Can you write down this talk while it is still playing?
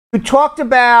You talked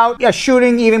about a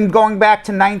shooting even going back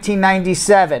to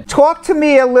 1997. Talk to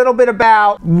me a little bit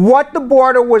about what the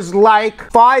border was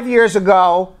like 5 years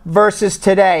ago versus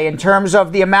today in terms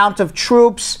of the amount of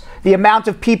troops, the amount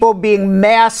of people being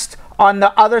massed on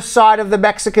the other side of the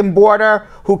Mexican border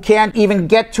who can't even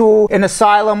get to an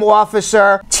asylum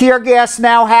officer. Tear gas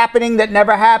now happening that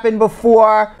never happened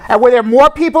before. And were there more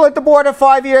people at the border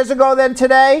 5 years ago than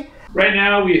today? Right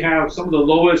now, we have some of the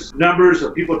lowest numbers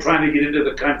of people trying to get into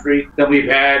the country that we've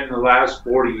had in the last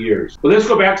 40 years. But let's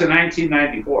go back to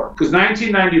 1994. Because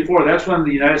 1994, that's when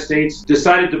the United States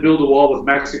decided to build a wall with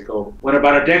Mexico. When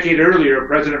about a decade earlier,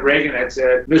 President Reagan had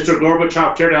said, Mr.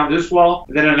 Gorbachev, tear down this wall.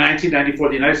 And then in 1994,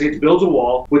 the United States builds a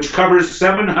wall which covers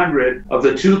 700 of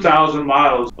the 2,000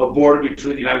 miles of border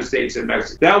between the United States and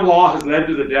Mexico. That wall has led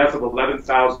to the death of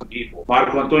 11,000 people.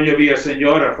 Marco Antonio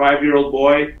Villaseñor, a 5-year-old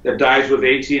boy that dies with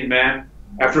 18 men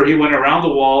after he went around the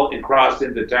wall and crossed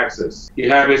into Texas.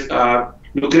 You have his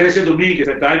Lucrecia Dominguez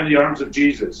that died in the arms of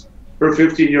Jesus, her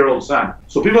 15-year-old son.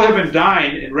 So people have been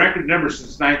dying in record numbers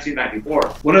since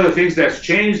 1994. One of the things that's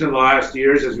changed in the last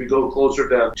years as we go closer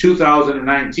to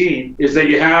 2019 is that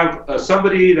you have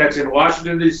somebody that's in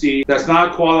Washington, D.C. that's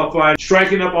not qualified,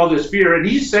 striking up all this fear, and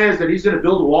he says that he's going to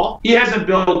build a wall. He hasn't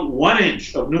built 1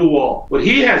 inch of new wall. What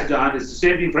he has done is the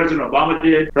same thing President Obama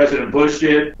did, President Bush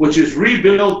did, which is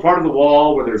rebuild part of the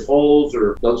wall where there's holes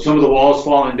or some of the walls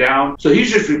falling down. So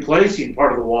he's just replacing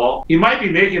part of the wall. He might be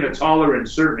making it taller in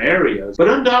certain areas, but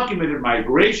undocumented migration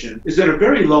is at a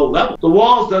very low level. The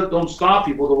walls don't stop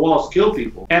people, the walls kill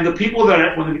people. And the people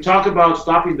that, when we talk about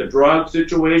stopping the drug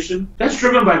situation, that's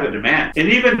driven by the demand. And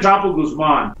even Chapo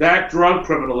Guzman, that drug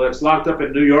criminal that's locked up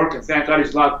in New York, and thank God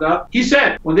he's locked up, he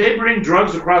said when they bring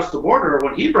drugs across the border, or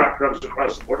when he brought drugs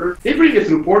across the border, they bring it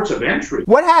through ports of entry.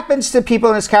 What happens to people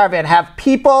in this caravan? Have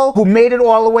people who made it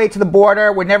all the way to the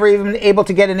border, were never even able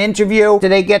to get an interview, do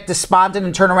they get despondent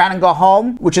and turn around and go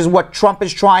home, which is what Trump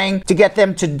is trying to get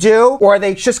them to do? Or are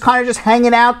they just kind of just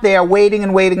hanging out there waiting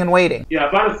and waiting and waiting? Yeah,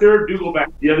 about a third do go back.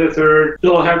 The other third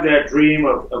still have that dream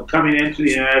of coming into the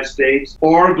United States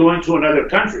or going to another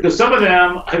country. Because some of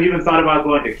them have even thought about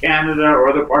going to Canada or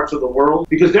other parts of the world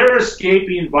because they're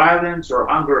escaping violence or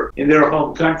hunger in their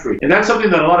home country. And that's something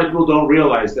that a lot of people don't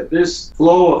realize, that this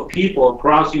flow of people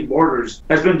crossing borders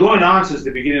has been going on since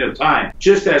the beginning of time,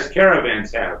 just as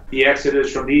caravans have. The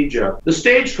exodus from Egypt, the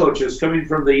stagecoaches coming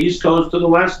from the East Coast to the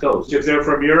West Coast. If they're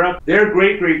from Europe, their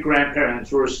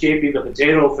great-great-grandparents were escaping the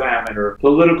potato famine or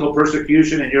political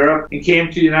persecution in Europe and came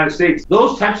to the United States.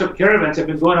 Those types of caravans have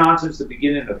been going on since the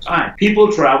beginning of time.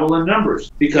 People travel in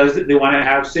numbers because they want to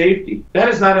have safety. That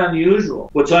is not unusual.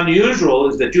 What's unusual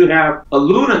is that you have a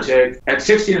lunatic at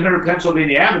 1600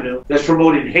 Pennsylvania Avenue that's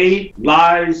promoting hate,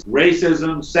 lies,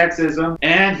 racism, sexism,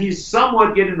 and he's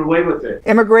somewhat getting away with it.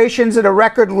 Immigration's at a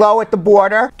record low at the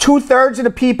border. 2/3 of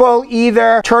the people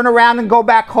either turn around and go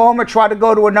back home or try to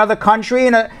go to another country,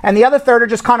 and the other third are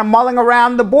just kind of mulling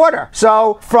around the border.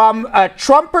 So from a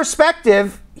Trump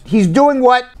perspective, he's doing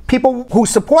what people who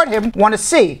support him want to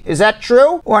see. Is that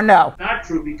true or no? Not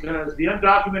true, because the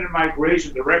undocumented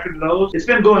migration, the record lows, it's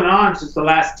been going on since the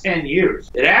last 10 years.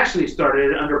 It actually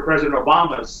started under President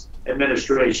Obama's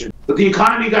administration. But the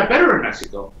economy got better in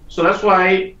Mexico. So that's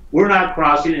why we're not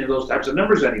crossing any of those types of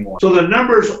numbers anymore. So the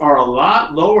numbers are a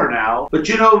lot lower now. But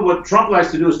you know what Trump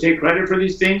likes to do is take credit for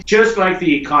these things, just like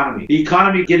the economy. The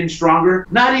economy getting stronger.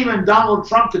 Not even Donald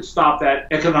Trump could stop that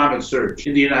economic surge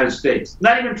in the United States.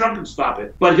 Not even Trump can stop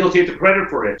it, but he'll take the credit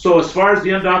for it. So as far as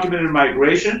the undocumented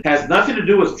migration, has nothing to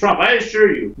do with Trump. I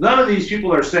assure you, none of these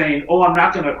people are saying, oh, I'm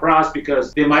not going to cross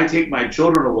because they might take my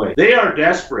children away. They are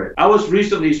desperate. I was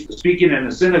recently speaking in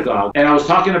a synagogue, and I was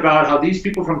talking about how these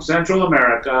people from Central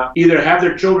America either have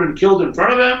their children killed in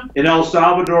front of them in El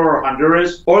Salvador or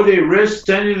Honduras, or they risk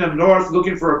sending them north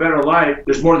looking for a better life.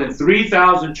 There's more than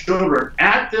 3,000 children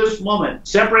at this moment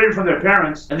separated from their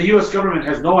parents, and the U.S. government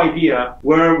has no idea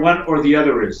where one or the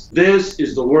other is. This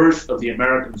is the worst of the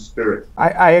American spirit.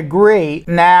 I agree.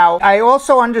 Now, I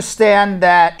also understand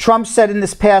that Trump said in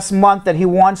this past month that he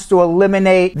wants to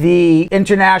eliminate the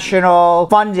international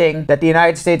funding that the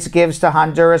United States gives to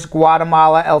Honduras,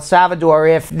 Guatemala, El Salvador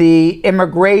if the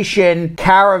immigration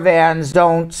caravans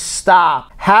don't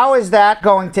stop. How is that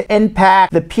going to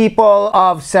impact the people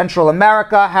of Central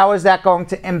America? How is that going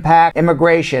to impact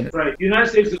immigration? Right. The United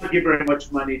States does not give very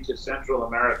much money to Central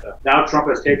America. Now Trump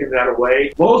has taken that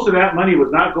away. Most of that money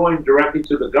was not going directly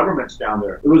to the governments down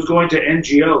there. It was going to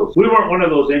NGOs. We weren't one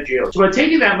of those NGOs. So by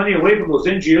taking that money away from those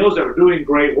NGOs that were doing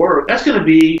great work, that's going to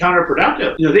be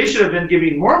counterproductive. You know, they should have been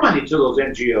giving more money to those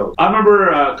NGOs. I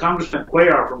remember Congressman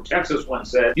Cuellar from Texas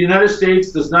once said, the United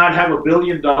States does not have $1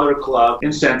 billion club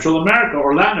in Central America or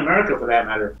or Latin America for that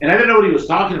matter. And I didn't know what he was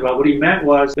talking about. What he meant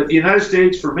was that the United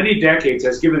States for many decades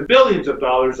has given billions of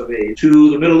dollars of aid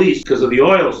to the Middle East because of the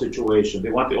oil situation.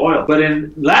 They want the oil. But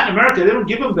in Latin America, they don't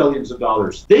give them billions of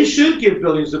dollars. They should give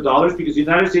billions of dollars because the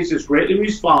United States is greatly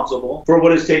responsible for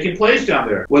what is taking place down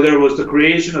there. Whether it was the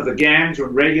creation of the gangs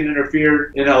when Reagan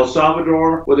interfered in El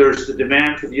Salvador, whether it's the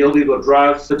demand for the illegal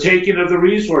drugs, the taking of the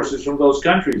resources from those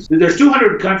countries. There's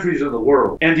 200 countries in the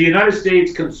world, and the United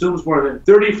States consumes more than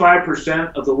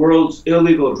 35% of the world's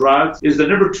illegal drugs, is the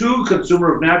number 2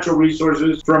 consumer of natural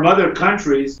resources from other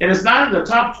countries, and it's not in the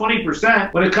top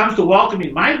 20% when it comes to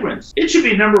welcoming migrants. It should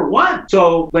be number 1.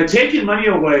 So by taking money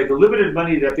away, the limited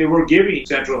money that they were giving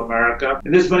Central America,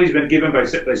 and this money's been given by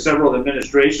several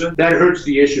administrations, that hurts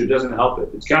the issue, doesn't help it.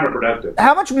 It's counterproductive.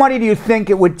 How much money do you think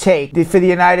it would take for the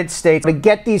United States to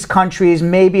get these countries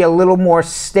maybe a little more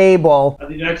stable?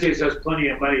 The United States has plenty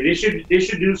of money. They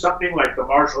should do something like the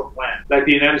Marshall Plan, like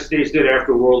the United States did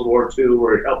after World War II,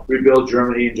 where it helped rebuild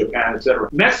Germany and Japan, etc.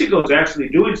 Mexico is actually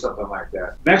doing something like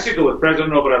that. Mexico, with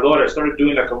President Obrador, started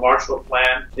doing like a Marshall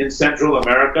Plan in Central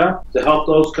America to help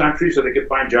those countries so they could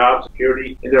find job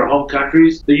security in their home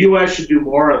countries. The U.S. should do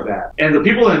more of that. And the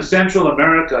people in Central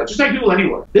America, just like people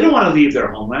anywhere, they don't want to leave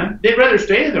their homeland. They'd rather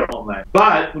stay in their homeland.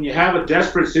 But when you have a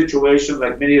desperate situation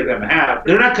like many of them have,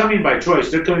 they're not coming by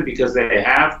choice. They're coming because they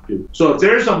have to. So if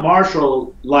there's a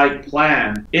Marshall-like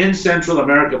plan in Central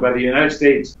America by the United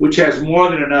States, which has more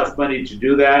than enough money to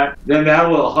do that, then that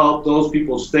will help those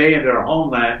people stay in their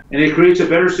homeland, and it creates a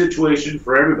better situation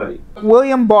for everybody.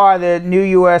 William Barr, the new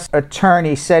U.S.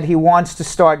 attorney, said he wants to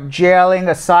start jailing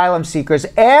asylum seekers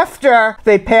after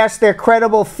they pass their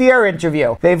credible fear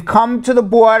interview. They've come to the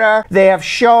border, they have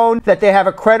shown that they have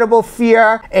a credible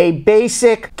fear, a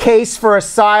basic case for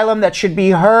asylum that should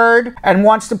be heard, and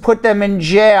wants to put them in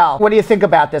jail. What do you think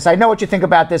about this? I know what you think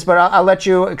about this, but I'll let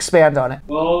you expand on it.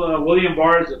 Well, William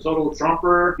Barr is a total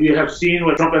Trumper. You have seen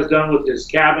what Trump has done with his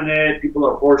cabinet. People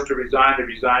are forced to resign.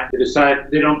 They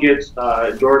decide they don't get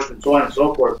endorsement, so on and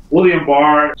so forth. William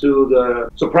Barr, to the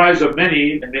surprise of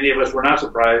many, and many of us were not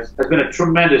surprised, has been a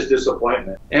tremendous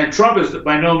disappointment. And Trump is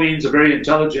by no means a very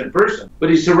intelligent person, but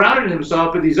he's surrounded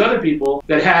himself with these other people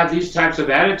that have these types of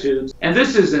attitudes, and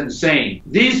this is insane.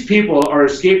 These people are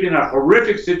escaping a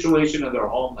horrific situation in their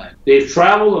homeland. They've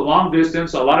traveled a long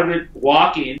distance, a lot of it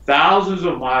walking, thousands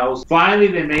of miles. Finally,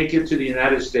 they make it to the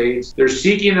United States. They're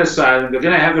seeking asylum. They're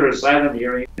going to have their asylum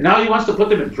hearing, and now he wants to put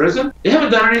them in prison? They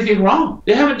haven't done anything wrong.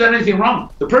 They haven't done anything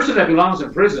wrong. The person that belongs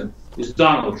in prison is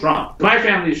Donald Trump. My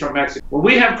family is from Mexico. When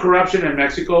we have corruption in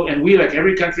Mexico, and we, like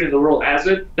every country in the world, has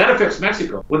it, that affects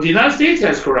Mexico. When the United States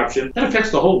has corruption, that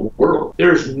affects the whole world.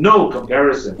 There's no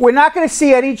comparison. We're not going to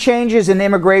see any changes in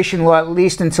immigration law, at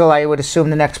least until I would assume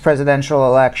the next presidential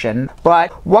election.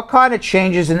 But what kind of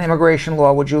changes in immigration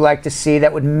law would you like to see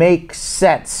that would make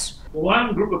sense?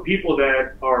 One group of people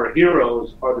that are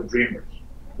heroes are the dreamers.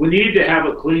 We need to have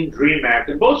a Clean Dream Act,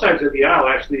 and both sides of the aisle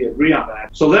actually agree on that.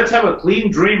 So let's have a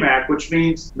Clean Dream Act, which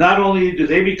means not only do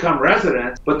they become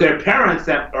residents, but their parents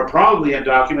that are probably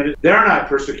undocumented, they're not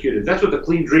persecuted. That's what the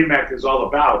Clean Dream Act is all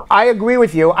about. I agree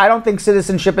with you. I don't think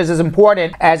citizenship is as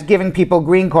important as giving people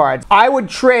green cards. I would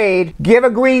trade, give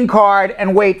a green card,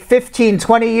 and wait 15,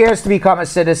 20 years to become a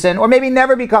citizen, or maybe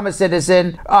never become a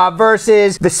citizen,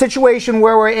 versus the situation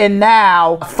where we're in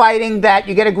now, fighting that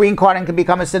you get a green card and can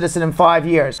become a citizen in 5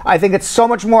 years. I think it's so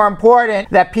much more important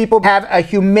that people have a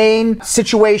humane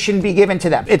situation be given to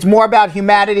them. It's more about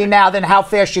humanity now than how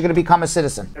fast you're going to become a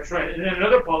citizen. That's right. And then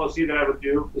another policy that I would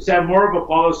do is have more of a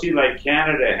policy like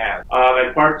Canada has,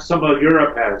 like some of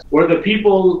Europe has, where the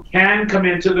people can come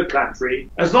into the country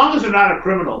as long as they're not a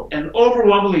criminal. And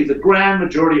overwhelmingly, the grand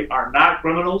majority are not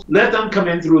criminals. Let them come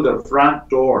in through the front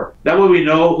door. That way we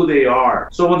know who they are.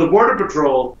 So when the Border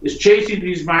Patrol is chasing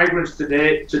these migrants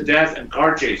today to death and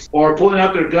car chase, or pulling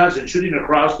out their guns and shooting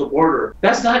across the border,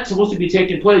 that's not supposed to be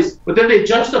taking place. But then they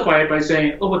justify it by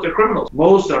saying, oh, but they're criminals.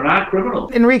 Most are not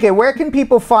criminals. Enrique, where can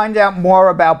people find out more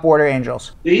about Border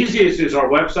Angels? The easiest is our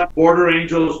website,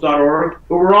 borderangels.org.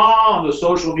 But we're all on the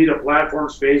social media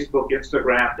platforms, Facebook,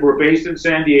 Instagram. We're based in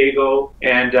San Diego,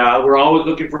 and we're always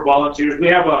looking for volunteers. We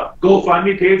have a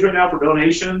GoFundMe page right now for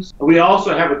donations. We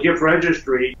also have a gift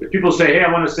registry. If people say, hey,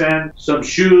 I want to send some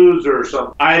shoes or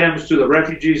some items to the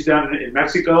refugees down in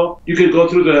Mexico, you could go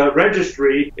through the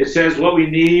registry. It says what we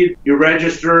need, you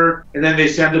register, and then they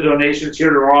send the donations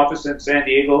here to our office in San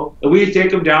Diego. And we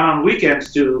take them down on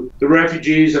weekends to the refugees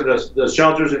refugees and the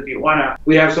shelters in Tijuana,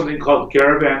 we have something called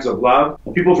Caravans of Love.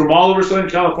 And people from all over Southern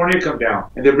California come down,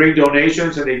 and they bring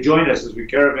donations, and they join us as we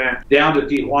caravan down to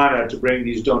Tijuana to bring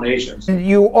these donations.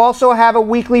 You also have a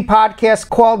weekly podcast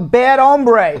called Bad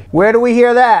Hombre. Where do we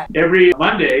hear that? Every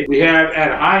Monday, we have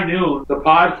at high noon the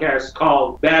podcast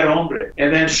called Bad Hombre.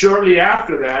 And then shortly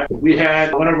after that, we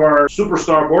had one of our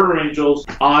superstar border angels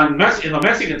in the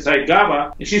Mexican side,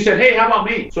 Gaba, and she said, hey, how about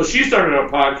me? So she started a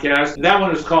podcast, and that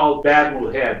one is called Bad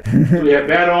Mujer. So we have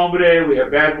Bad Hombre, we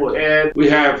have Bad Mujer, we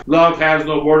have Love Has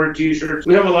No Border t-shirts.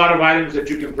 We have a lot of items that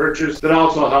you can purchase that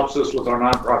also helps us with our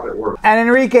nonprofit work. And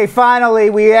Enrique, finally,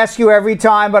 we ask you every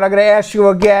time, but I'm going to ask you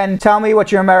again. Tell me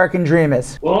what your American dream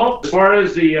is. Well, as far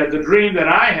as the dream that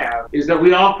I have is that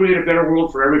we all create a better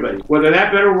world for everybody. Whether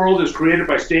that better world is created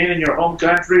by staying in your home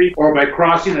country or by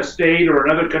crossing a state or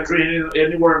another country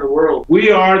anywhere in the world,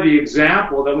 we are the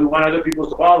example that we want other people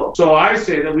to follow. So I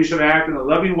say that we should act in a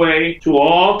loving way to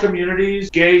all communities,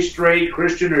 gay, straight,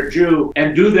 Christian, or Jew,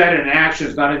 and do that in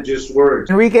actions, not in just words.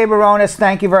 Enrique Morones,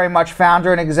 thank you very much,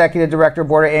 founder and executive director of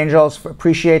Border Angels.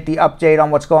 Appreciate the update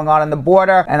on what's going on in the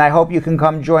border, and I hope you can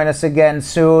come join us again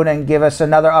soon and give us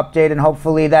another update, and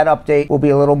hopefully that update will be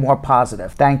a little more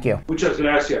positive. Thank you. Muchas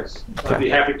gracias. I'd be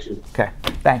happy to. Okay,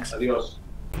 thanks. Adios.